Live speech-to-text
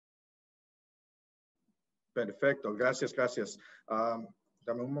Perfecto, gracias, gracias.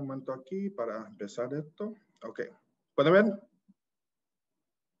 Dame un momento aquí para empezar esto. Ok, ¿pueden ver?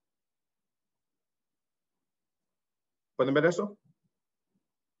 ¿Pueden ver eso?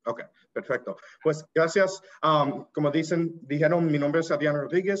 Ok, perfecto. Pues gracias. Como dijeron, mi nombre es Adrián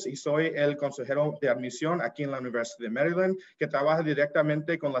Rodríguez y soy el consejero de admisión aquí en la Universidad de Maryland, que trabaja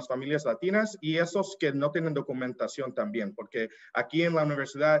directamente con las familias latinas y esos que no tienen documentación también, porque aquí en la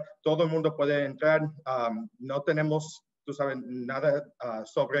universidad todo el mundo puede entrar. No tenemos, tú sabes, nada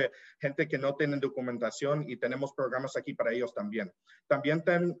sobre gente que no tiene documentación y tenemos programas aquí para ellos también. También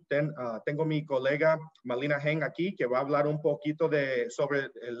tengo mi colega Malina Heng aquí que va a hablar un poquito sobre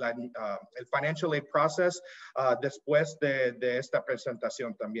el Financial Aid Process después de esta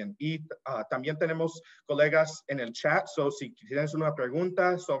presentación también. Y también tenemos colegas en el chat, so si tienes una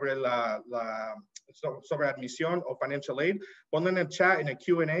pregunta sobre sobre admisión o Financial Aid, ponlo en el chat, en el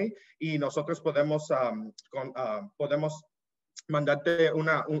Q&A y nosotros podemos mandarte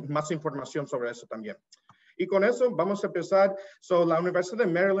más información sobre eso también. Y con eso vamos a empezar. La Universidad de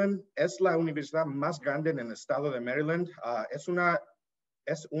Maryland es la universidad más grande en el estado de Maryland. Es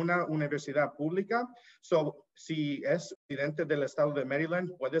una universidad pública. Si es residente del estado de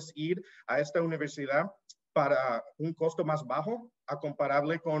Maryland, puedes ir a esta universidad para un costo más bajo, a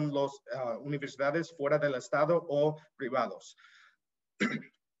comparable con las universidades fuera del estado o privados.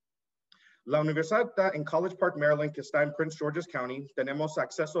 La universidad está en College Park, Maryland, que está en Prince George's County. Tenemos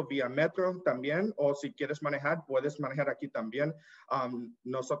acceso vía metro también, o si quieres manejar, puedes manejar aquí también.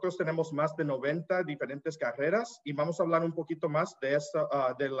 Nosotros tenemos más de 90 diferentes carreras y vamos a hablar un poquito más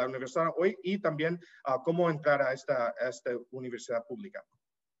de la universidad hoy y también cómo entrar a esta universidad pública.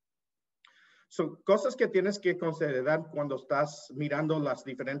 Cosas que tienes que considerar cuando estás mirando las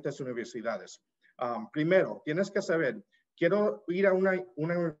diferentes universidades. Primero, tienes que saber, ¿quiero ir a una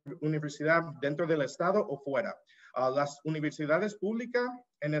universidad dentro del estado o fuera? Las universidades públicas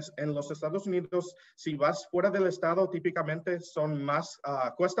en los Estados Unidos, si vas fuera del estado, típicamente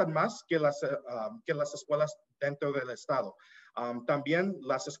cuestan más que las escuelas dentro del estado. También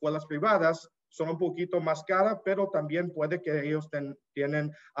las escuelas privadas son un poquito más caras, pero también puede que ellos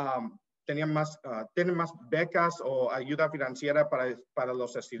tienen más becas o ayuda financiera para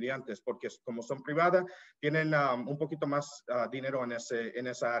los estudiantes, porque como son privadas, tienen un poquito más dinero en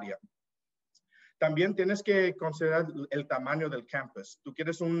esa área. También tienes que considerar el tamaño del campus. Tú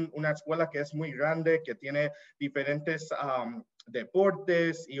quieres una escuela que es muy grande, que tiene diferentes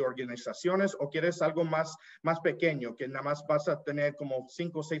deportes y organizaciones, o quieres algo más pequeño, que nada más vas a tener como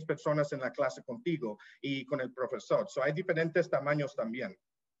 5 o 6 personas en la clase contigo y con el profesor. Hay diferentes tamaños también.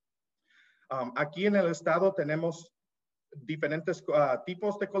 Aquí en el estado tenemos diferentes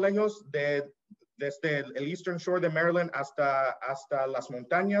tipos de colegios desde el Eastern Shore de Maryland hasta las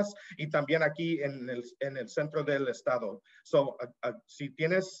montañas y también aquí en el centro del estado. Si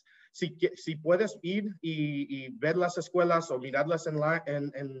puedes ir y ver las escuelas o mirarlas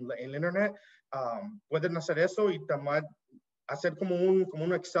en internet, pueden hacer eso y hacer como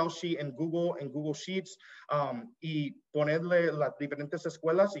un Excel sheet en Google Sheets y ponerle las diferentes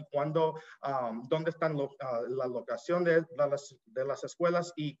escuelas y dónde están la locación de las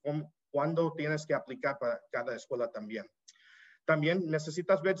escuelas y cuándo tienes que aplicar para cada escuela también. También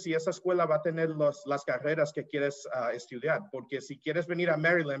necesitas ver si esa escuela va a tener las carreras que quieres estudiar, porque si quieres venir a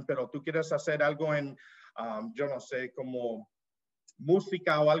Maryland, pero tú quieres hacer algo yo no sé, como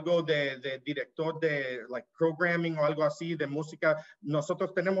música o algo de director de programming o algo así de música.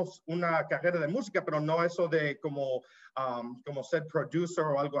 Nosotros tenemos una carrera de música, pero no eso de como ser producer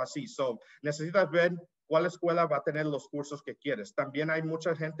o algo así. Necesitas ver cuál escuela va a tener los cursos que quieres. También hay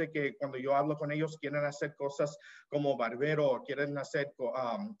mucha gente que cuando yo hablo con ellos quieren hacer cosas como barbero o quieren hacer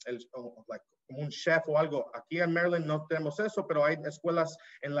como un chef o algo. Aquí en Maryland no tenemos eso, pero hay escuelas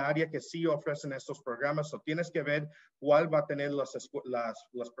en la área que sí ofrecen estos programas. Tienes que ver cuál va a tener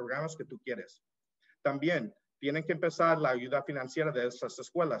los programas que tú quieres. También tienen que empezar la ayuda financiera de esas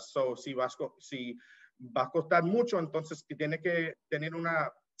escuelas. Si va a costar mucho, entonces tiene que tener una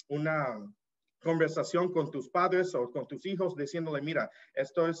conversación con tus padres o con tus hijos diciéndole, mira,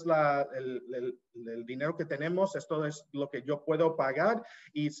 esto es el dinero que tenemos, esto es lo que yo puedo pagar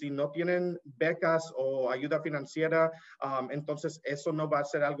y si no tienen becas o ayuda financiera, entonces eso no va a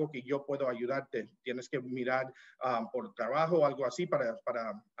ser algo que yo puedo ayudarte. Tienes que mirar por trabajo o algo así para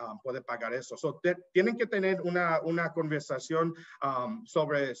poder pagar eso. Tienen que tener una conversación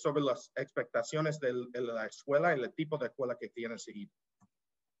sobre las expectaciones de la escuela y el tipo de escuela que quieren seguir.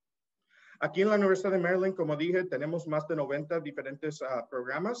 Aquí en la Universidad de Maryland, como dije, tenemos más de 90 diferentes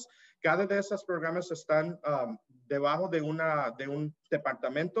programas. Cada de esos programas están debajo de un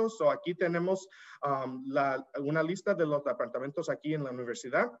departamento. So aquí tenemos una lista de los departamentos aquí en la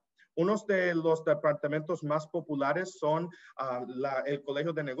universidad. Unos de los departamentos más populares son el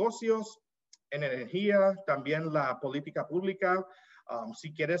Colegio de Negocios, en energía, también la política pública.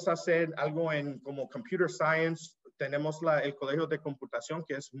 Si quieres hacer algo en como computer science, tenemos el colegio de computación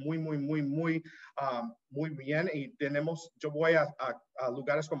que es muy bien, y yo voy a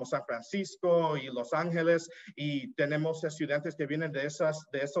lugares como San Francisco y Los Ángeles, y tenemos estudiantes que vienen de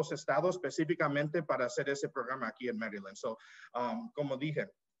esos estados específicamente para hacer ese programa aquí en Maryland. So, como dije,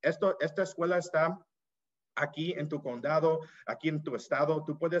 esta escuela está aquí en tu condado, aquí en tu estado.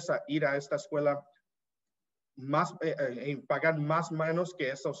 Tú puedes ir a esta escuela y pagar más o menos que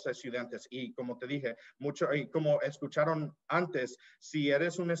esos estudiantes. Y como te dije, y como escucharon antes, si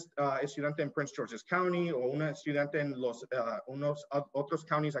eres un estudiante en Prince George's County o un estudiante en unos otros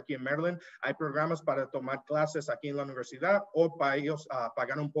counties aquí en Maryland, hay programas para tomar clases aquí en la universidad o para ellos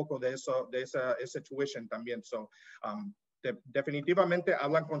pagar un poco de esa tuition también. So, definitivamente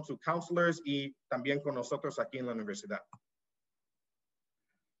hablan con sus counselors y también con nosotros aquí en la universidad.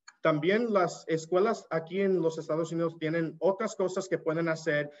 También las escuelas aquí en los Estados Unidos tienen otras cosas que pueden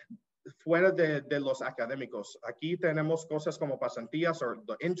hacer fuera de los académicos. Aquí tenemos cosas como pasantías o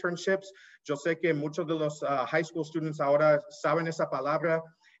internships. Yo sé que muchos de los high school students ahora saben esa palabra.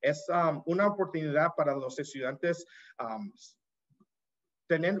 Es una oportunidad para los estudiantes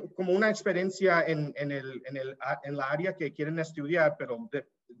tener como una experiencia en la área que quieren estudiar, pero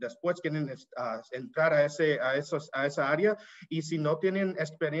después quieren entrar a esa área, y si no tienen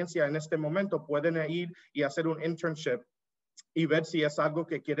experiencia en este momento, pueden ir y hacer un internship y ver si es algo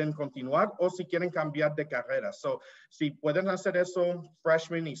que quieren continuar o si quieren cambiar de carrera. So, si pueden hacer eso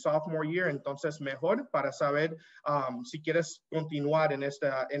freshman y sophomore year, entonces mejor para saber si quieres continuar en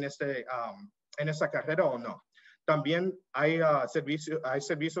esa carrera o no. También hay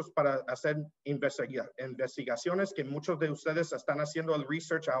servicios para hacer investigaciones que muchos de ustedes están haciendo el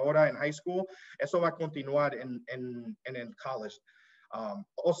research ahora en high school. Eso va a continuar en el college.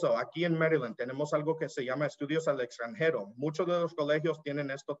 Also, aquí en Maryland tenemos algo que se llama Estudios al Extranjero. Muchos de los colegios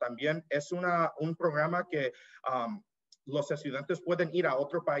tienen esto también. Es un programa que los estudiantes pueden ir a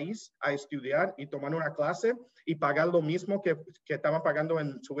otro país a estudiar y tomar una clase y pagar lo mismo que estaban pagando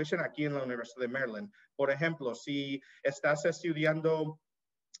en tuition aquí en la Universidad de Maryland. Por ejemplo, si estás estudiando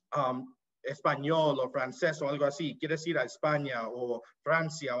español o francés o algo así, quieres ir a España o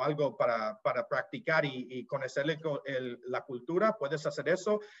Francia o algo para practicar y conocer la cultura, puedes hacer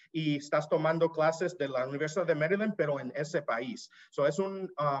eso, y estás tomando clases de la Universidad de Maryland, pero en ese país. So, es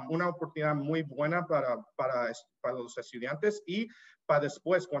una oportunidad muy buena para los estudiantes, y para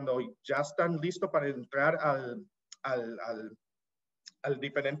después, cuando ya están listos para entrar al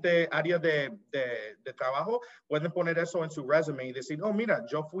diferente área de trabajo, pueden poner eso en su resume y decir, oh, mira,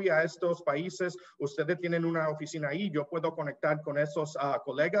 yo fui a estos países, ustedes tienen una oficina ahí, yo puedo conectar con esos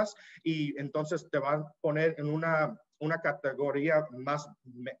colegas, y entonces te van a poner en una categoría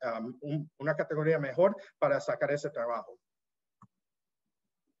una categoría mejor para sacar ese trabajo.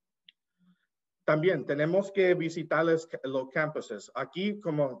 También tenemos que visitar los campuses. Aquí,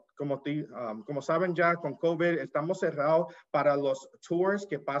 como saben ya, con COVID estamos cerrados para los tours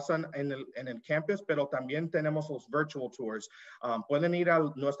que pasan en el campus, pero también tenemos los virtual tours. Pueden ir a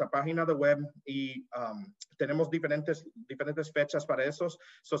nuestra página de web y tenemos diferentes fechas para esos.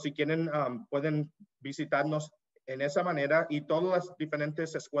 So, si quieren, pueden visitarnos en esa manera, y todas las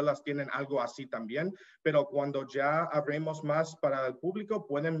diferentes escuelas tienen algo así también, pero cuando ya abrimos más para el público,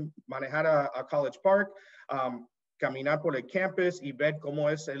 pueden manejar a College Park, caminar por el campus y ver cómo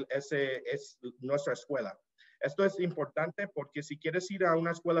es nuestra escuela. Esto es importante porque si quieres ir a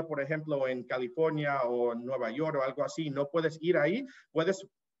una escuela, por ejemplo, en California o en Nueva York o algo así, no puedes ir ahí, puedes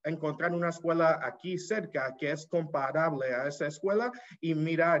encontrar una escuela aquí cerca que es comparable a esa escuela y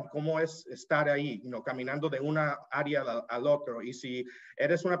mirar cómo es estar ahí, caminando de una área al otro. Y si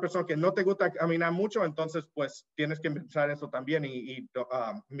eres una persona que no te gusta caminar mucho, entonces pues tienes que pensar eso también y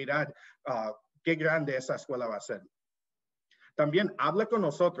mirar qué grande esa escuela va a ser. También habla con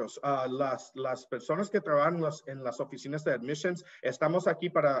nosotros. Las personas que trabajan en las oficinas de admissions, estamos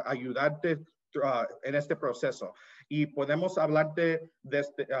aquí para ayudarte en este proceso, y podemos hablarte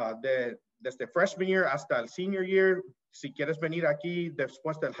desde freshman year hasta el senior year. Si quieres venir aquí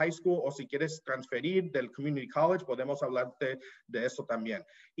después del high school o si quieres transferir del community college, podemos hablarte de eso también.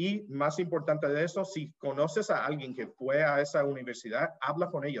 Y más importante de eso, si conoces a alguien que fue a esa universidad, habla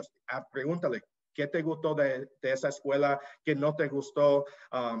con ellos, pregúntale qué te gustó de esa escuela, qué no te gustó,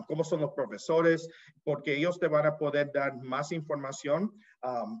 cómo son los profesores, porque ellos te van a poder dar más información,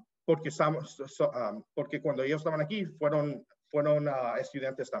 porque cuando ellos estaban aquí fueron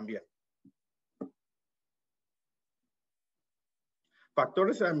estudiantes también.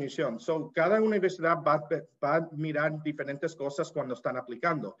 Factores de admisión. Cada universidad va a mirar diferentes cosas cuando están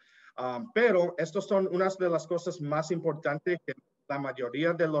aplicando. Pero estos son unas de las cosas más importantes que la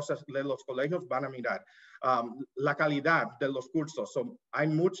mayoría de los colegios van a mirar. La calidad de los cursos.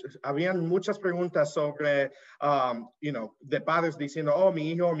 Habían muchas preguntas sobre, de padres diciendo, oh,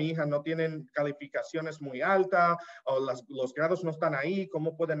 mi hijo o mi hija no tienen calificaciones muy altas, o los grados no están ahí,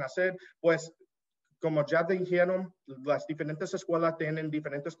 ¿cómo pueden hacer? Pues, como ya dijeron, las diferentes escuelas tienen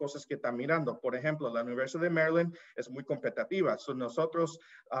diferentes cosas que están mirando. Por ejemplo, la Universidad de Maryland es muy competitiva. Nosotros,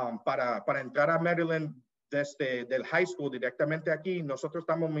 para entrar a Maryland desde el high school directamente aquí, nosotros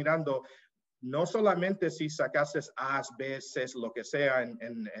estamos mirando no solamente si sacaste A's, B's, C's, lo que sea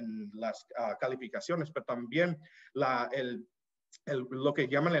en las calificaciones, pero también lo que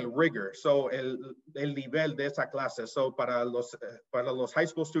llaman el rigor, el nivel de esa clase. Para los high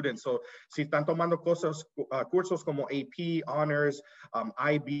school students, si están tomando cursos como AP, Honors,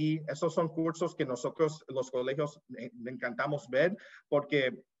 IB, esos son cursos que nosotros, los colegios, le encantamos ver,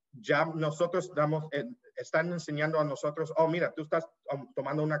 porque ya nosotros están enseñando a nosotros, oh, mira, tú estás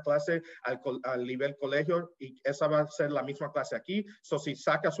tomando una clase al nivel colegio y esa va a ser la misma clase aquí. Si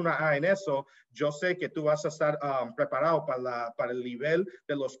sacas una A en eso, yo sé que tú vas a estar preparado para el nivel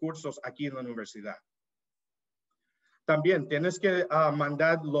de los cursos aquí en la universidad. También tienes que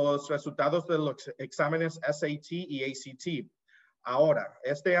mandar los resultados de los exámenes SAT y ACT. Ahora,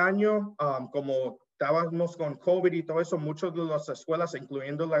 este año, como estábamos con COVID y todo eso, muchas de las escuelas,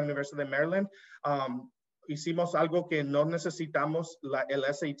 incluyendo la Universidad de Maryland, hicimos algo que no necesitamos el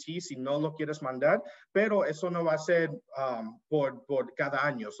SAT si no lo quieres mandar, pero eso no va a ser por cada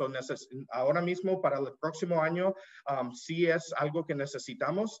año. Ahora mismo, para el próximo año, sí es algo que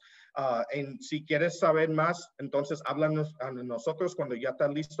necesitamos. Si quieres saber más, entonces háblanos a nosotros cuando ya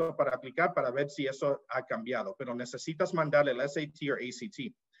estás listo para aplicar para ver si eso ha cambiado, pero necesitas mandar el SAT o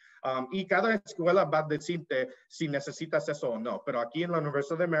ACT. Y cada escuela va a decirte si necesitas eso o no, pero aquí en la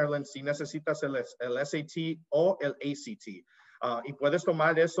Universidad de Maryland sí necesitas el SAT o el ACT. Y puedes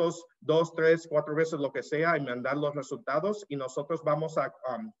tomar esos 2, 3, 4 veces lo que sea y mandar los resultados, y nosotros vamos a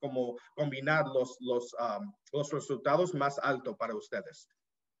como combinar los resultados más altos para ustedes.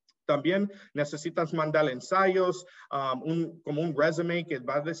 También necesitas mandar ensayos, como un resume que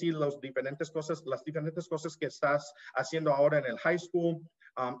va a decir las diferentes cosas que estás haciendo ahora en el high school,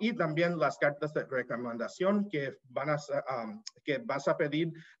 y también las cartas de recomendación que vas a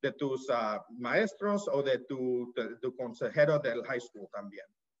pedir de tus maestros o de tu consejero del high school también.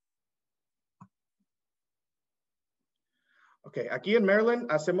 Ok, aquí en Maryland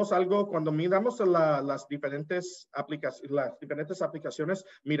hacemos algo cuando miramos las diferentes aplicaciones,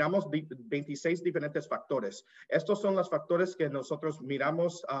 miramos 26 diferentes factores. Estos son los factores que nosotros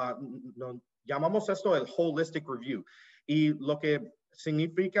miramos, llamamos esto el holistic review. Y lo que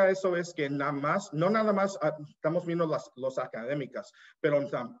significa eso es que no nada más estamos viendo las académicas, pero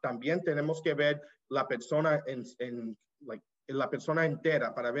también tenemos que ver la persona la persona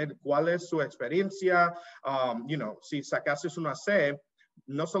entera para ver cuál es su experiencia. Si sacaste una C,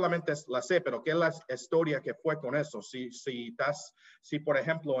 no solamente es la C, pero qué es la historia que fue con eso. Si por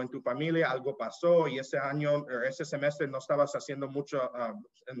ejemplo en tu familia algo pasó y ese año, ese semestre no estabas haciendo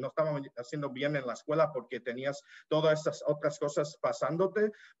no estabas haciendo bien en la escuela porque tenías todas estas otras cosas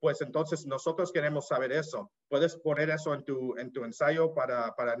pasándote, pues entonces nosotros queremos saber eso. Puedes poner eso en tu ensayo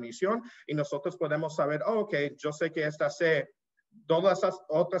para admisión y nosotros podemos saber, ok, yo sé que esta C, todas esas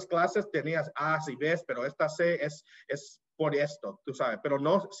otras clases tenías A's y B's, pero esta C es por esto, tú sabes. Pero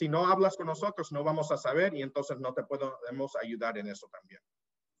si no hablas con nosotros, no vamos a saber y entonces no te podemos ayudar en eso también.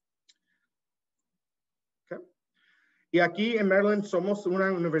 Okay. Y aquí en Maryland somos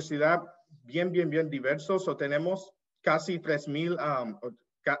una universidad bien diversos, o tenemos casi 3,000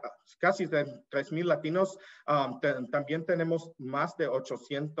 latinos. También tenemos más de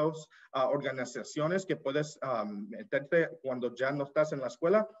 800 organizaciones que puedes meterte cuando ya no estás en la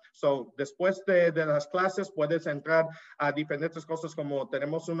escuela. Después de las clases puedes entrar a diferentes cosas, como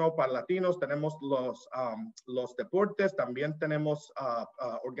tenemos uno para latinos, tenemos los deportes, también tenemos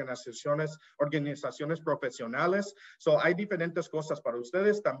organizaciones profesionales. Hay diferentes cosas para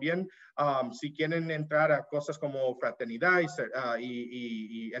ustedes. También si quieren entrar a cosas como fraternidad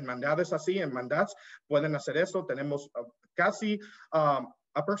y hermandades así, hermandades, pueden hacer eso. Tenemos casi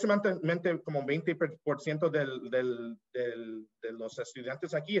aproximadamente como 20% de los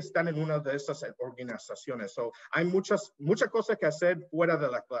estudiantes aquí están en una de esas organizaciones. So, hay muchas cosas que hacer fuera de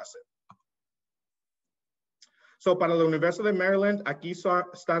la clase. So, para la Universidad de Maryland, aquí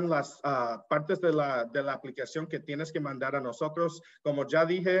están las partes de la aplicación que tienes que mandar a nosotros. Como ya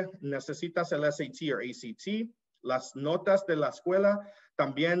dije, necesitas el SAT o ACT, las notas de la escuela,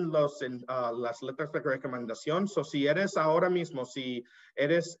 también las letras de recomendación. So, si eres ahora mismo, si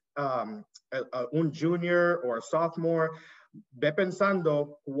eres un junior o sophomore, ve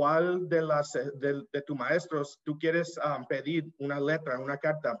pensando cuál de tus maestros tú quieres pedir una letra, una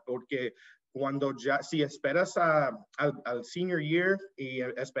carta, porque si esperas al senior year y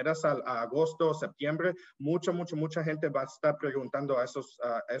esperas a agosto o septiembre, mucha gente va a estar preguntando a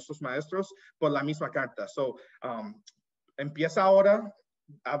esos maestros por la misma carta. So, empieza ahora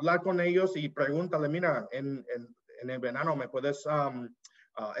a hablar con ellos y pregúntale, mira, en el verano me puedes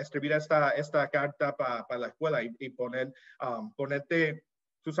escribir esta carta para la escuela y ponerte,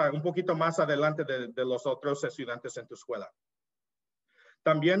 tú sabes, un poquito más adelante de los otros estudiantes en tu escuela.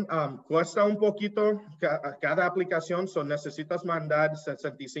 También cuesta un poquito cada aplicación, necesitas mandar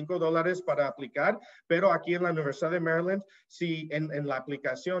 $65 para aplicar, pero aquí en la Universidad de Maryland, si en la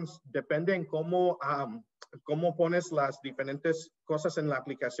aplicación, depende en cómo pones las diferentes cosas en la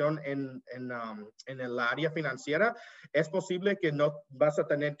aplicación en el área financiera, es posible que no vas a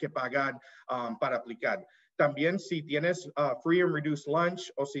tener que pagar para aplicar. También si tienes free and reduced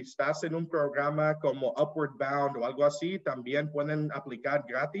lunch o si estás en un programa como Upward Bound o algo así, también pueden aplicar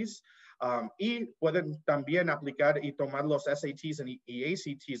gratis y pueden también aplicar y tomar los SATs y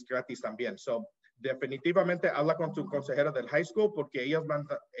ACTs gratis también. So, definitivamente habla con tu consejera del high school porque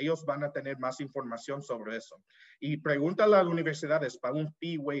ellos van a tener más información sobre eso. Y pregúntale a las universidades para un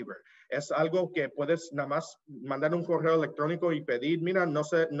fee waiver. Es algo que puedes nada más mandar un correo electrónico y pedir, mira,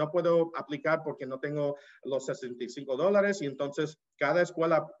 no puedo aplicar porque no tengo los $65 y entonces cada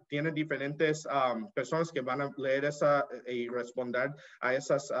escuela tiene diferentes personas que van a leer y responder a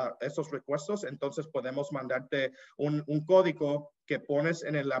esos requestos. Entonces podemos mandarte un código que pones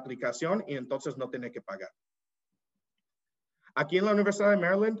en la aplicación y entonces no tiene que pagar. Aquí en la Universidad de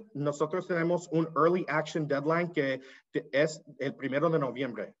Maryland, nosotros tenemos un Early Action Deadline que es el 1 de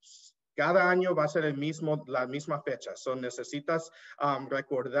noviembre. Cada año va a ser la misma fecha. So, necesitas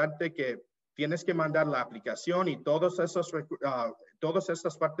recordarte que tienes que mandar la aplicación y todas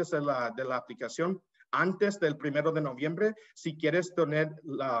estas partes de la aplicación antes del 1 de noviembre si quieres tener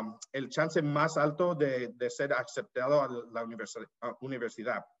el chance más alto de ser aceptado a la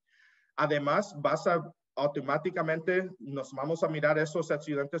universidad. Además, automáticamente nos vamos a mirar esos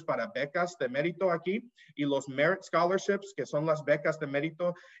estudiantes para becas de mérito aquí y los Merit Scholarships, que son las becas de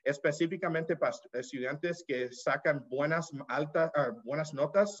mérito específicamente para estudiantes que sacan buenas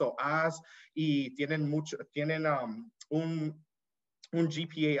notas o A's y tienen un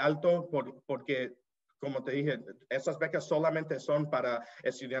GPA alto porque como te dije, esas becas solamente son para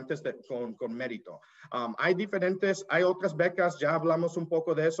estudiantes con mérito. Hay otras becas, ya hablamos un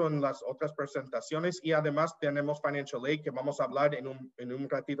poco de eso en las otras presentaciones y además tenemos Financial Aid que vamos a hablar en un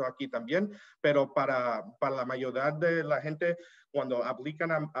ratito aquí también, pero para la mayoría de la gente, cuando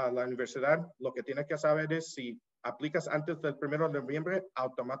aplican a la universidad, lo que tiene que saber es si aplicas antes del 1 de noviembre,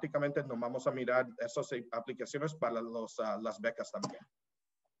 automáticamente nos vamos a mirar esas aplicaciones para las becas también.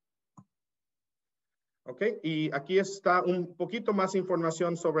 Ok, y aquí está un poquito más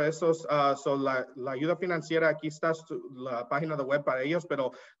información sobre esos, la ayuda financiera, aquí está la página de web para ellos,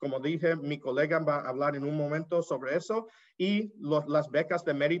 pero como dije, mi colega va a hablar en un momento sobre eso, y las becas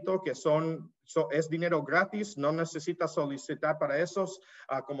de mérito que es dinero gratis, no necesitas solicitar para esos,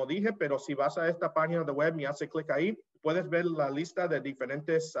 como dije, pero si vas a esta página de web y haces clic ahí, puedes ver la lista de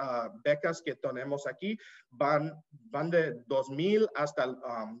diferentes becas que tenemos aquí. Van de $2,000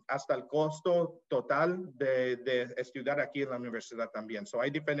 hasta el costo total de estudiar aquí en la universidad también. So hay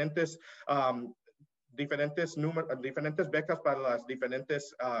diferentes becas para las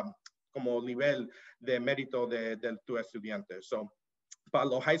diferentes como nivel de mérito de tu estudiante. So, para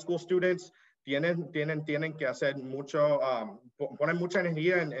los high school students, tienen que hacer poner mucha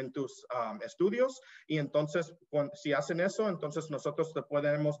energía en tus estudios y entonces si hacen eso, entonces nosotros te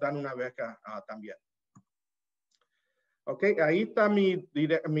podemos dar una beca también. Ok, ahí está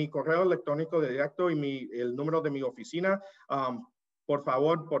mi correo electrónico directo y el número de mi oficina. Por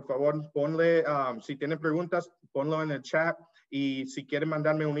favor, ponle, si tienen preguntas, ponlo en el chat y si quieren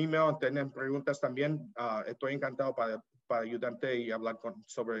mandarme un email, tienen preguntas también, estoy encantado para para ayudarte y hablar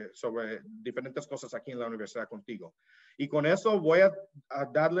sobre diferentes cosas aquí en la universidad contigo. Y con eso voy a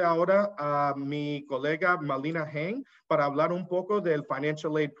darle ahora a mi colega Malina Hang para hablar un poco del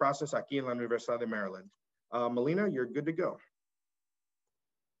financial aid process aquí en la Universidad de Maryland. Malina, you're good to go.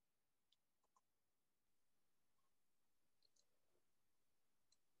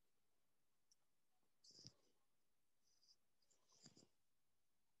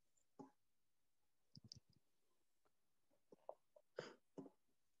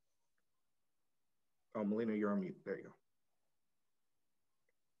 Oh, Melina, you're on mute. There you go.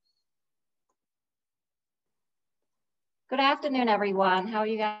 Good afternoon, everyone. How are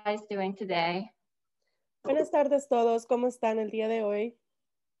you guys doing today? Buenas tardes todos. ¿Cómo están el día de hoy?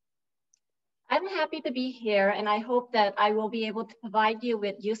 I'm happy to be here, and I hope that I will be able to provide you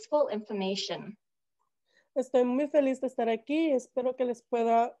with useful information. Estoy muy feliz de estar aquí y espero que les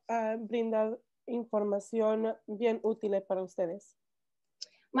pueda brindar información bien útil para ustedes.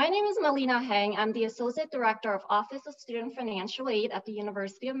 My name is Malina Hang. I'm the Associate Director of Office of Student Financial Aid at the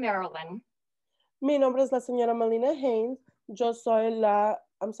University of Maryland. Mi nombre es la señora Malina Haynes. Yo soy la,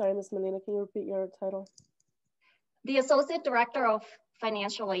 I'm sorry, Miss Malina, can you repeat your title? The Associate Director of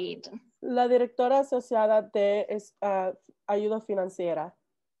Financial Aid. La directora asociada de ayuda financiera.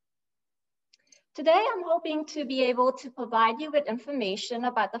 Today, I'm hoping to be able to provide you with information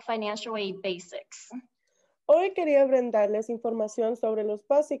about the financial aid basics. Hoy quería brindarles información sobre los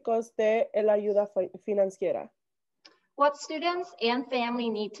básicos de la ayuda financiera. What students and family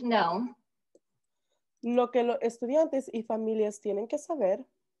need to know. Lo que los estudiantes y familias tienen que saber.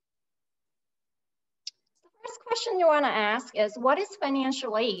 The first question you want to ask is, what is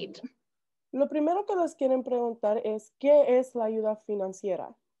financial aid? Lo primero que les quieren preguntar es, ¿qué es la ayuda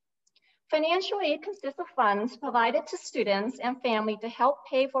financiera? Financial aid consists of funds provided to students and family to help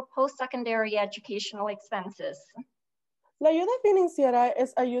pay for post-secondary educational expenses. La ayuda financiera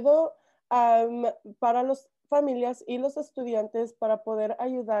es ayuda para las familias y los estudiantes para poder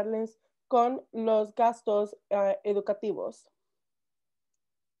ayudarles con los gastos educativos.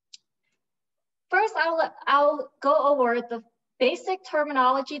 First, I'll go over the basic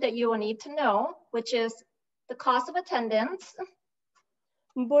terminology that you will need to know, which is the cost of attendance.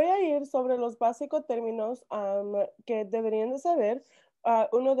 Voy a ir sobre los básicos términos que deberían de saber.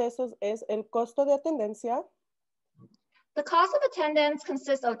 Uno de esos es el costo de atendencia. The cost of attendance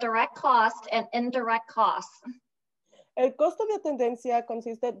consists of direct cost and indirect costs. El costo de atendencia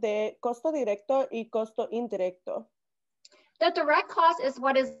consiste de costo directo y costo indirecto. The direct cost is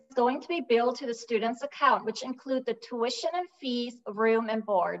what is going to be billed to the student's account, which include the tuition and fees, room and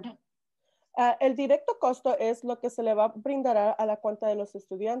board. El directo costo es lo que se le va a brindar a la cuenta de los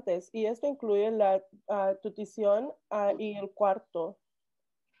estudiantes y esto incluye la tuición y el cuarto.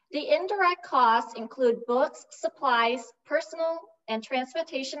 The indirect costs include books, supplies, personal and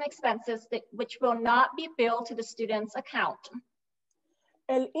transportation expenses which will not be billed to the student's account.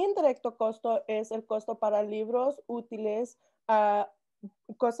 El indirecto costo es el costo para libros, útiles,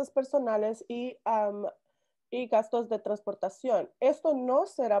 cosas personales y gastos de transportación. Esto no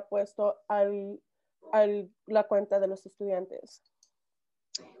será puesto a la cuenta de los estudiantes.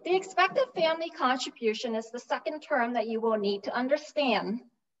 The expected family contribution is the second term that you will need to understand.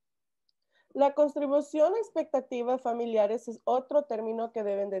 La contribución expectativa familiares es otro término que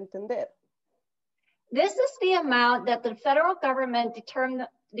deben de entender. This is the amount that the federal government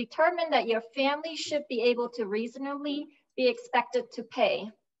determined that your family should be able to reasonably be expected to pay.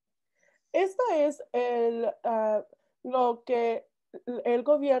 Esto es lo que el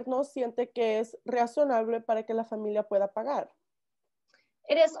gobierno siente que es razonable para que la familia pueda pagar.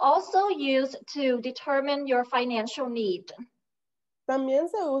 It is also used to determine your financial need. También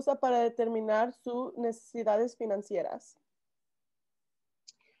se usa para determinar sus necesidades financieras.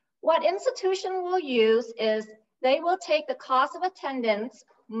 What institution will use is they will take the cost of attendance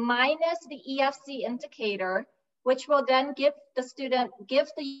minus the EFC indicator, which will then give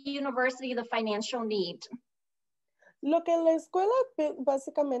the university the financial need. Lo que la escuela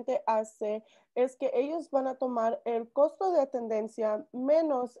básicamente hace es que ellos van a tomar el costo de atendencia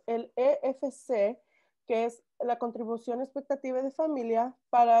menos el EFC, que es la contribución expectativa de familia,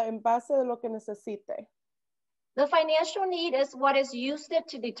 para en base de lo que necesite. The financial need is what is used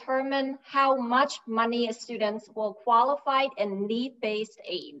to determine how much money students will qualify in need-based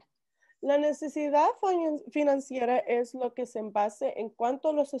aid. La necesidad financiera es lo que se basa en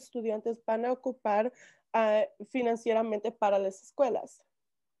cuánto los estudiantes van a ocupar financieramente para las escuelas.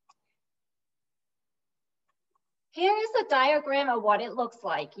 Here is a diagram of what it looks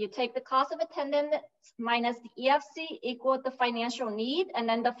like. You take the cost of attendance minus the EFC equal the financial need, and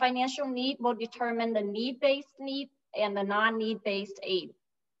then the financial need will determine the need-based need and the non-need-based aid.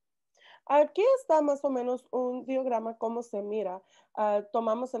 Aquí está más o menos un diagrama cómo se mira.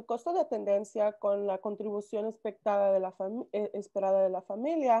 Tomamos el costo de atendencia con la contribución esperada de la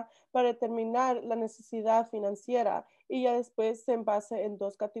familia para determinar la necesidad financiera y ya después se basa en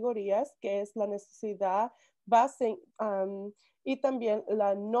dos categorías, que es la necesidad base y también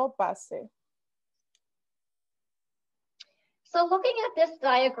la no base. So looking at this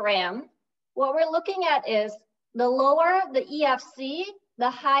diagram, what we're looking at is the lower the EFC, the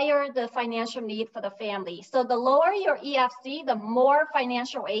higher the financial need for the family. So the lower your EFC, the more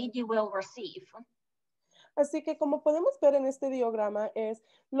financial aid you will receive. Así que como podemos ver en este diagrama es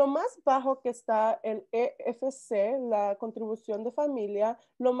lo más bajo que está el EFC, la contribución de familia,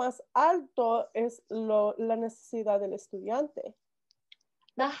 lo más alto es la necesidad del estudiante.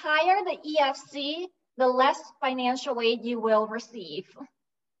 The higher the EFC, the less financial aid you will receive.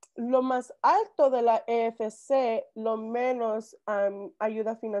 Lo más alto de la EFC, lo menos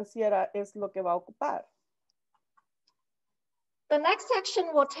ayuda financiera es lo que va a ocupar. The next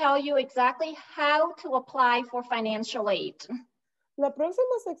section will tell you exactly how to apply for financial aid. La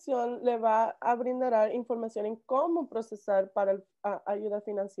próxima sección le va a brindar información en cómo procesar para ayuda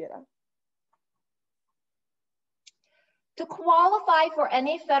financiera. To qualify for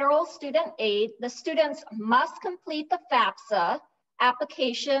any federal student aid, the students must complete the FAFSA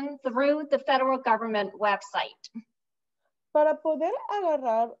application through the federal government website. Para poder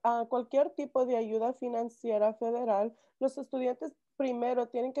agarrar cualquier tipo de ayuda financiera federal, los estudiantes primero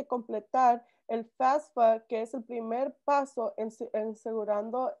tienen que completar el FAFSA, que es el primer paso en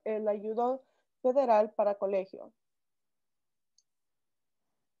asegurando la ayuda federal para colegio.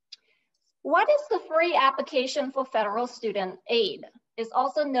 What is the free application for federal student aid? It's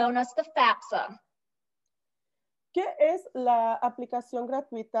also known as the FAFSA. ¿Qué es la aplicación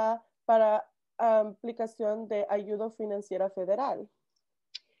gratuita para aplicación de ayuda financiera federal?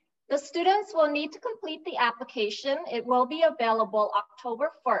 The students will need to complete the application. It will be available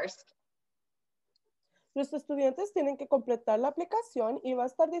October 1st. Los estudiantes tienen que completar la aplicación y va a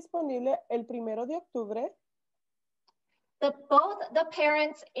estar disponible el 1 de octubre. Both the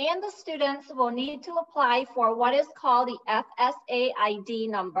parents and the students will need to apply for what is called the FSA ID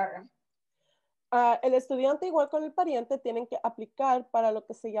number. El estudiante, igual con el pariente, tienen que aplicar para lo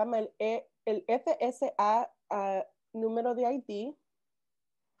que se llama el FSA número de ID.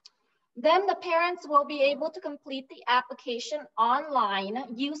 Then the parents will be able to complete the application online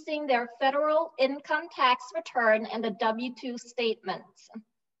using their federal income tax return and the W-2 statements.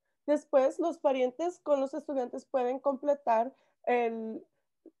 Después, los parientes con los estudiantes pueden completar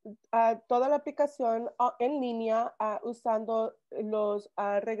toda la aplicación en línea usando los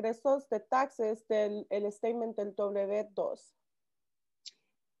regresos de taxes del statement del W2.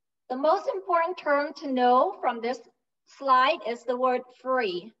 The most important term to know from this slide is the word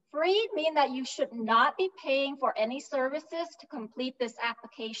free. Free means that you should not be paying for any services to complete this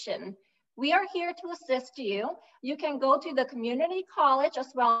application. We are here to assist you. You can go to the community college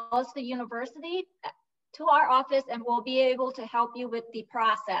as well as the university to our office and we'll be able to help you with the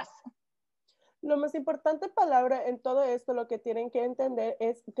process. Lo más importante palabra en todo esto, lo que tienen que entender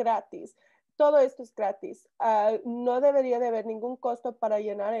es gratis. Todo esto es gratis. No debería de haber ningún costo para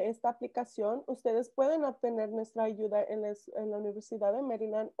llenar esta aplicación. Ustedes pueden obtener nuestra ayuda en la Universidad de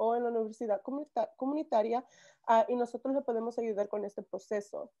Maryland o en la Universidad Comunitaria y nosotros le podemos ayudar con este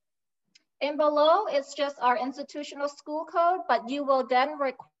proceso. And below is just our institutional school code, but you will then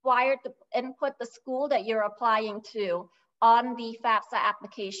require to input the school that you're applying to on the FAFSA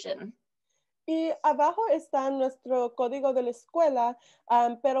application. Y abajo está nuestro código de la escuela,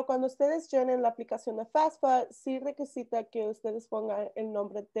 pero cuando ustedes llenen la aplicación de FAFSA, sí requisita que ustedes pongan el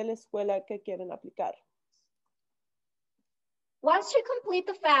nombre de la escuela que quieren aplicar. Once you complete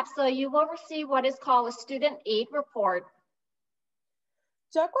the FAFSA, you will receive what is called a student aid report.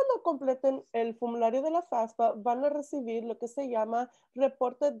 Ya cuando completen el formulario de la FAFSA, van a recibir lo que se llama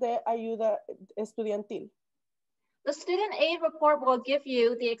reporte de ayuda estudiantil. The student aid report will give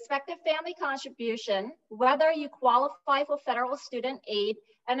you the expected family contribution, whether you qualify for federal student aid,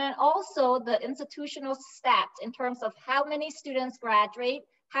 and then also the institutional stats in terms of how many students graduate,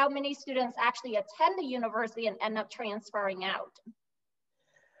 how many students actually attend the university and end up transferring out.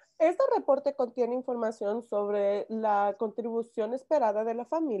 Este reporte contiene información sobre la contribución esperada de la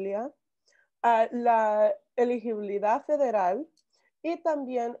familia, la elegibilidad federal y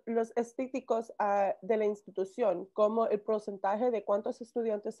también los estadísticos de la institución, como el porcentaje de cuántos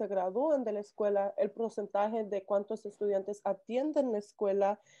estudiantes se gradúan de la escuela, el porcentaje de cuántos estudiantes atienden la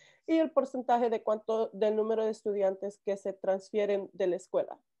escuela y el porcentaje de del número de estudiantes que se transfieren de la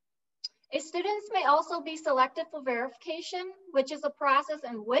escuela. Students may also be selected for verification, which is a process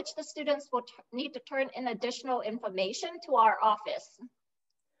in which the students will need to turn in additional information to our office.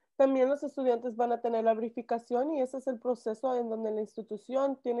 También los estudiantes van a tener la verificación y ese es el proceso en donde la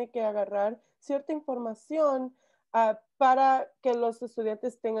institución tiene que agarrar cierta información para que los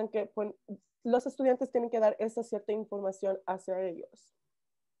estudiantes tengan que, tienen que dar esa cierta información hacia ellos.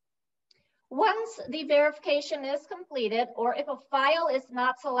 Once the verification is completed, or if a file is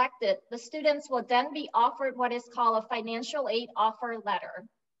not selected, the students will then be offered what is called a financial aid offer letter.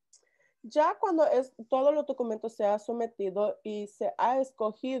 Ya cuando todos los documentos se ha sometido y se ha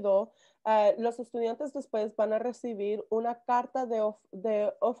escogido, los estudiantes después van a recibir una carta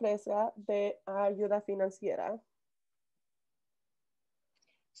de ofrenda de ayuda financiera.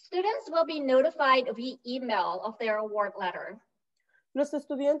 Students will be notified via email of their award letter. Los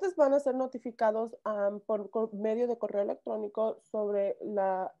estudiantes van a ser notificados por medio de correo electrónico sobre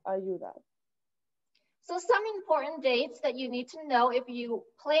la ayuda. So some important dates that you need to know if you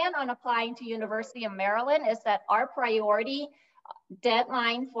plan on applying to University of Maryland is that our priority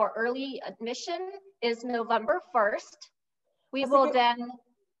deadline for early admission is November 1st. We will then...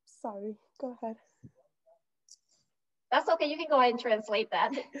 Sorry, go ahead. That's okay, you can go ahead and translate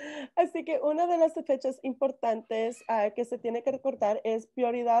that. Así que una de las fechas importantes que se tiene que recordar es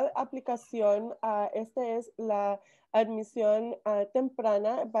prioridad aplicación. Este es la admisión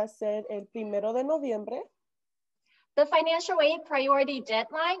temprana, va a ser el 1 de noviembre. The financial aid priority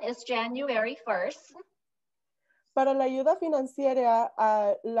deadline is January 1st. Para la ayuda financiera,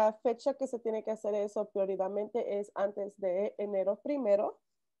 la fecha que se tiene que hacer eso prioritariamente es antes de enero 1.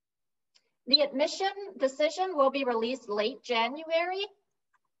 The admission decision will be released late January.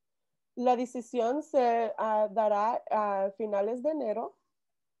 La decisión se dará a finales de enero.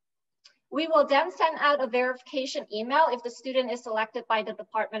 We will then send out a verification email if the student is selected by the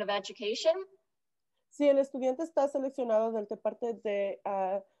Department of Education. Si el estudiante está seleccionado del Departamento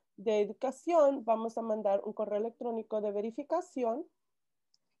de Educación, vamos a mandar un correo electrónico de verificación.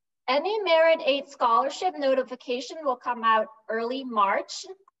 Any merit aid scholarship notification will come out early March.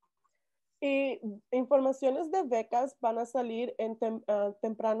 Y informaciones de becas van a salir en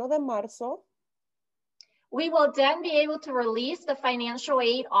temprano de marzo. We will then be able to release the financial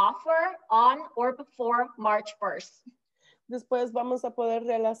aid offer on or before March 1st. Después vamos a poder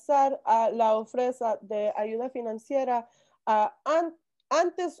realizar la ofrenda de ayuda financiera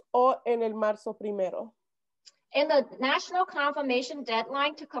antes o en el marzo 1. And the national confirmation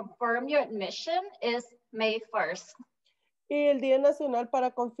deadline to confirm your admission is May 1st. Y el Día Nacional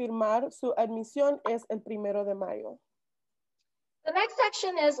para confirmar su admisión es el 1 de mayo. The next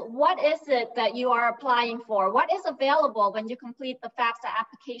section is, what is it that you are applying for? What is available when you complete the FAFSA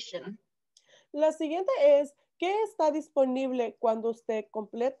application? La siguiente es, ¿qué está disponible cuando usted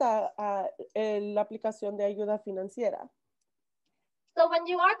completa la aplicación de ayuda financiera? So when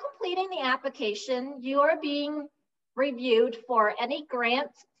you are completing the application, you are being reviewed for any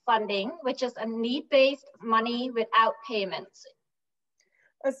grant funding, which is a need-based money without payments.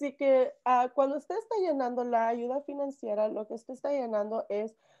 Así que cuando usted está llenando la ayuda financiera, lo que usted está llenando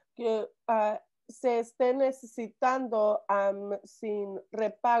es que se esté necesitando sin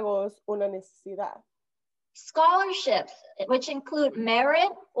repagos una necesidad. Scholarships, which include merit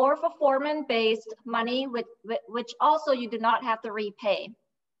or performance-based money, which also you do not have to repay.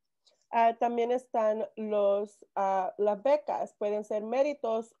 También están las becas, pueden ser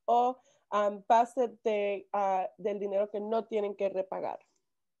méritos o base del dinero que no tienen que repagar.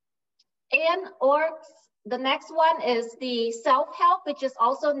 And or the next one is the self-help, which is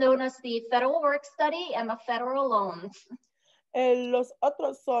also known as the federal work study and the federal loans. Los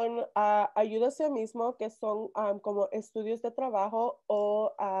otros son ayuda a sí mismo, que son como estudios de trabajo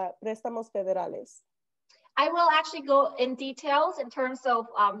o préstamos federales. I will actually go in details in terms of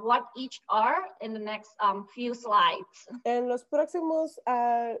what each are in the next few slides. En los próximos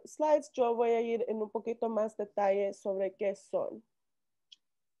slides yo voy a ir en un poquito más detalle sobre qué son.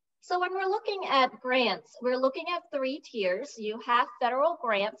 So when we're looking at grants, we're looking at 3 tiers. You have federal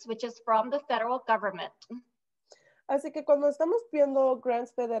grants, which is from the federal government. Así que cuando estamos viendo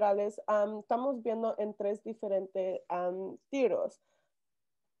grants federales, estamos viendo en 3 diferentes tiros.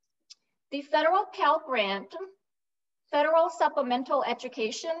 The federal Pell Grant, federal supplemental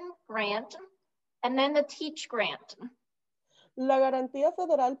education grant, and then the Teach Grant. La garantía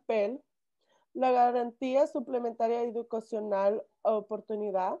federal Pell, la garantía suplementaria educacional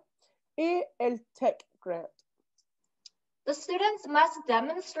oportunidad y el Tech Grant. The students must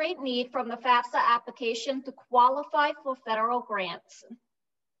demonstrate need from the FAFSA application to qualify for federal grants.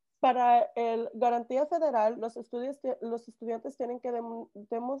 Para el garantía federal, los estudiantes tienen que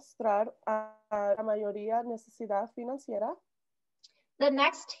demostrar a la mayoría necesidad financiera. The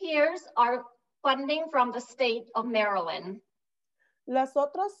next tiers are funding from the state of Maryland. Las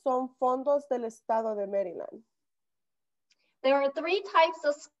otras son fondos del estado de Maryland. There are 3 types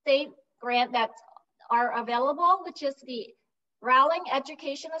of state grant that are available, which is the Rowling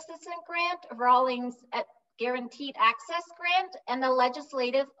Education Assistant Grant, Rowling's Guaranteed Access Grant, and the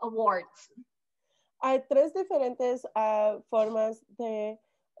Legislative Awards. Hay 3 diferentes formas de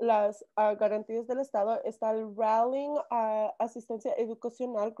las garantías del estado. Está el Rowling Asistencia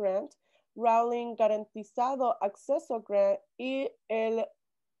Educacional Grant, Rowling Garantizado Acceso Grant y el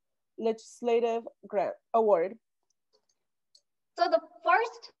Legislative Grant Award. So the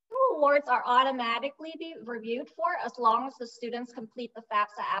first 2 awards are automatically reviewed for as long as the students complete the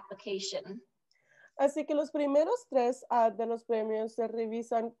FAFSA application. Así que los primeros 3 de los premios se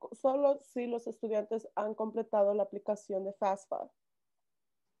revisan solo si los estudiantes han completado la aplicación de FAFSA.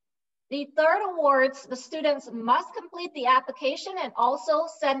 The third awards, the students must complete the application and also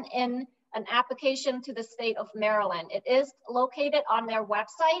send in an application to the state of Maryland. It is located on their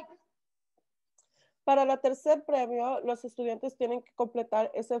website. Para el tercer premio, los estudiantes tienen que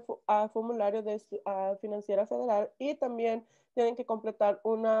completar ese formulario de Financiera Federal y también tienen que completar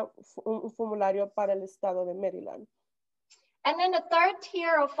un formulario para el estado de Maryland. And then the third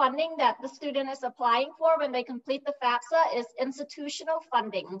tier of funding that the student is applying for when they complete the FAFSA is institutional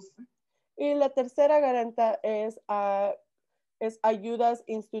fundings. Y la tercera garantía es ayudas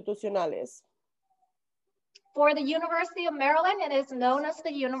institucionales. For the University of Maryland, it is known as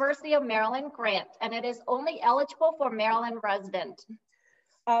the University of Maryland Grant, and it is only eligible for Maryland resident.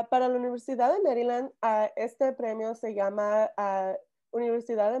 Para la Universidad de Maryland, este premio se llama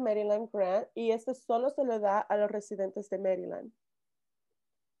Universidad de Maryland Grant y este solo se le da a los residentes de Maryland.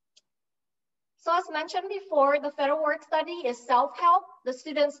 So as mentioned before, the federal work study is self-help. The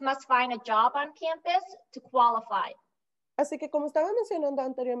students must find a job on campus to qualify. Así que como estaba mencionando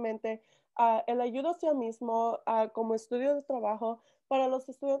anteriormente, el ayuda a sí mismo como estudio de trabajo, para los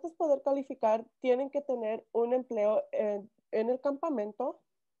estudiantes poder calificar, tienen que tener un empleo en el campamento.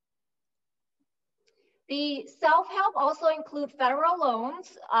 The self-help also include federal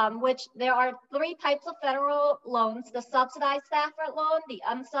loans, which there are 3 types of federal loans: the subsidized Stafford loan, the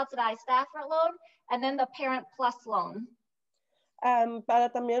unsubsidized Stafford loan, and then the Parent Plus loan.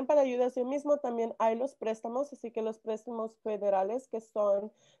 También para ayuda a sí mismo también hay los préstamos, así que los préstamos federales que son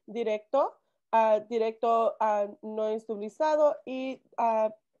directo no estabilizado y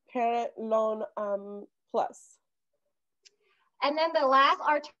Parent Loan Plus. And then the last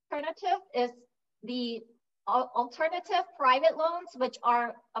alternative is the alternative private loans, which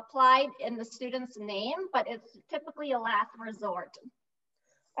are applied in the student's name, but it's typically a last resort.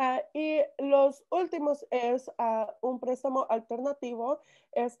 Y los últimos es un préstamo alternativo.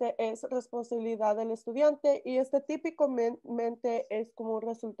 Este es responsabilidad del estudiante y este típicamente es como un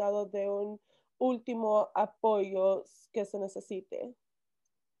resultado de un último apoyo que se necesite.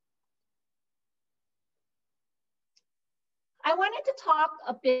 I wanted to talk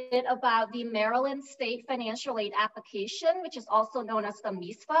a bit about the Maryland State Financial Aid Application, which is also known as the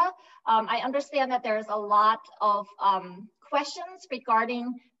MISFA. I understand that there's a lot of questions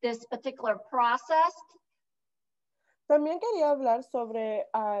regarding this particular process. También quería hablar sobre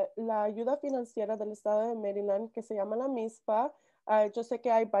la ayuda financiera del estado de Maryland que se llama la MISFA. Yo sé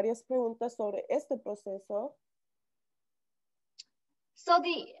que hay varias preguntas sobre este proceso. So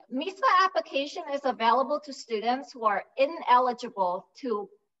the MISFA application is available to students who are ineligible to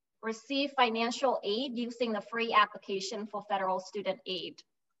receive financial aid using the free application for federal student aid.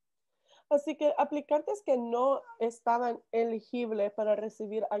 Así que aplicantes que no estaban elegibles para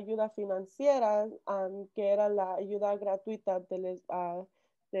recibir ayuda financiera, que era la ayuda gratuita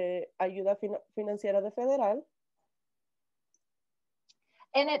de ayuda financiera de federal.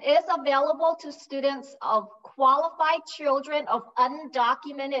 And it is available to students of qualified children of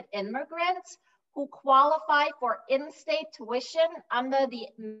undocumented immigrants who qualify for in-state tuition under the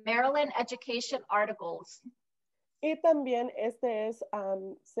Maryland Education Articles. Y también este es,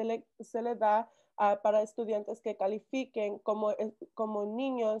 se le da para estudiantes que califiquen como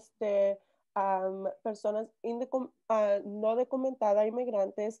niños de personas no documentadas,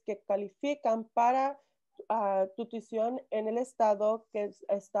 inmigrantes que califican para tuición en el estado que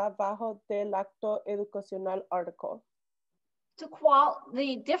está bajo del acto educacional article.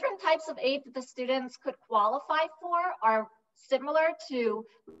 The different types of aid that the students could qualify for are similar to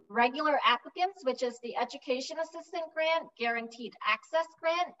regular applicants, which is the Education Assistant Grant, Guaranteed Access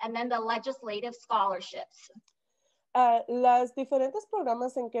Grant, and then the legislative scholarships. Las diferentes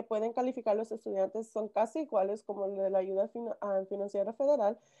programas en que pueden calificar los estudiantes son casi iguales como el de la ayuda financiera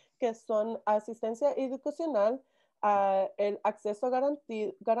federal, que son asistencia educacional, el acceso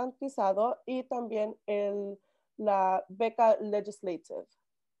garantizado y también la beca legislative.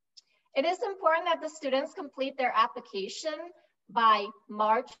 It is important that the students complete their application by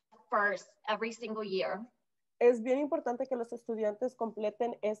March 1st every single year. Es bien importante que los estudiantes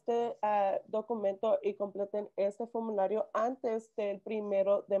completen este documento y completen este formulario antes del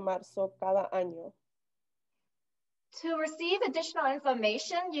 1 de marzo cada año. To receive additional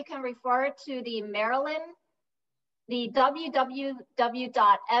information, you can refer to the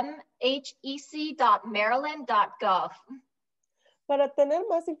www.mhec.maryland.gov. Para tener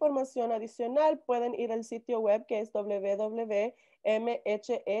más información adicional, pueden ir al sitio web que es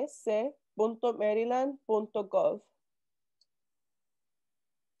www.mhec.maryland.gov.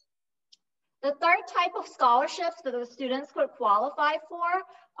 The third type of scholarships that the students could qualify for.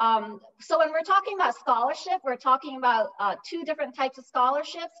 So when we're talking about scholarship, we're talking about two different types of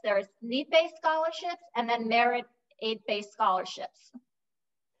scholarships. There's need-based scholarships and then merit aid-based scholarships.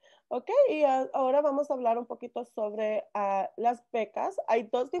 Ok, y ahora vamos a hablar un poquito sobre las becas. Hay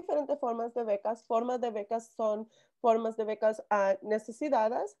dos diferentes formas de becas. Formas de becas son formas de becas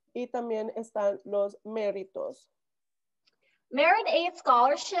necesitadas y también están los méritos. Merit aid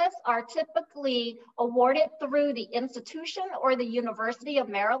scholarships are typically awarded through the institution or the University of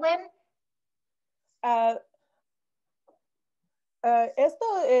Maryland.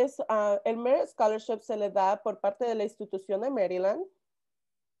 Esto es, el Merit Scholarship se le da por parte de la institución de Maryland.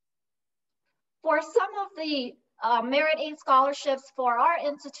 For some of the merit aid scholarships for our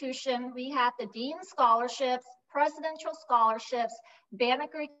institution, we have the Dean Scholarships, Presidential Scholarships,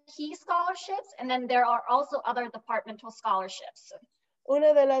 Banneker Key Scholarships, and then there are also other departmental scholarships.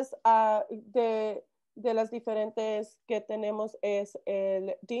 Una de las diferentes que tenemos es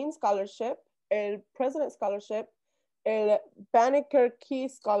el Dean Scholarship, el President Scholarship, el Banneker Key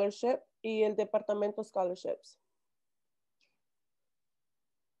Scholarship y el Departamento Scholarships.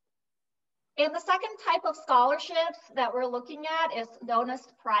 And the second type of scholarships that we're looking at is known as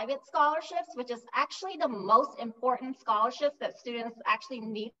private scholarships, which is actually the most important scholarships that students actually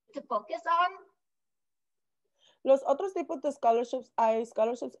need to focus on. Los otros tipos de scholarships, hay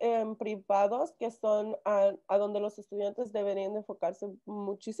scholarships privados que son a donde los estudiantes deberían enfocarse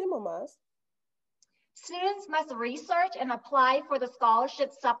muchísimo más. Students must research and apply for the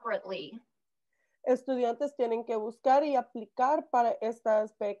scholarship separately. Estudiantes tienen que buscar y aplicar para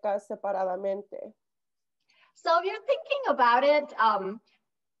estas becas separadamente. So if you're thinking about it,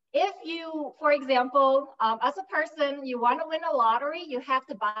 if you, for example, as a person, you want to win a lottery, you have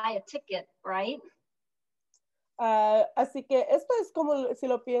to buy a ticket, right? Así que esto es como si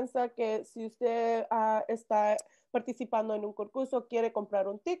lo piensa que si usted está participando en un concurso, quiere comprar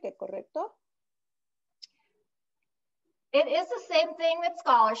un ticket, ¿correcto? It is the same thing with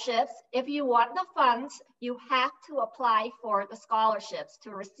scholarships. If you want the funds, you have to apply for the scholarships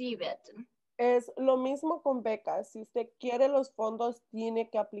to receive it. Es lo mismo con becas. Si usted quiere los fondos, tiene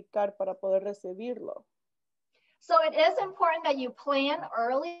que aplicar para poder recibirlo. So it is important that you plan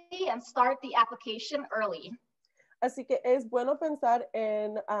early and start the application early. Así que es bueno pensar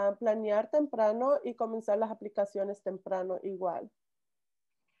en planear temprano y comenzar las aplicaciones temprano igual.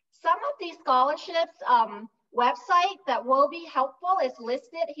 Some of these scholarships website that will be helpful is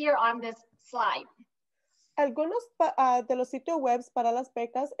listed here on this slide. Algunos de los sitios web para las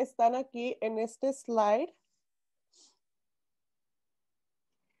becas están aquí en este slide.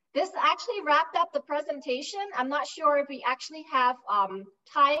 This actually wrapped up the presentation. I'm not sure if we actually have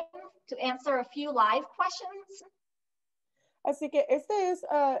time to answer a few live questions. Así que este es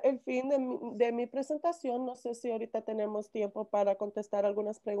el fin de mi presentación. No sé si ahorita tenemos tiempo para contestar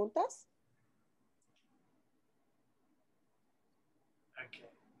algunas preguntas. Okay.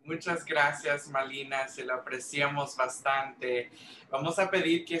 Muchas gracias, Malina. Se lo apreciamos bastante. Vamos a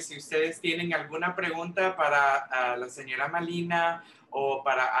pedir que si ustedes tienen alguna pregunta para la señora Malina o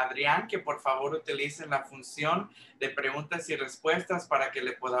para Adrián, que por favor utilicen la función de preguntas y respuestas para que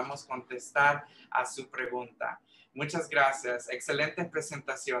le podamos contestar a su pregunta. Muchas gracias. Excelentes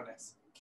presentaciones.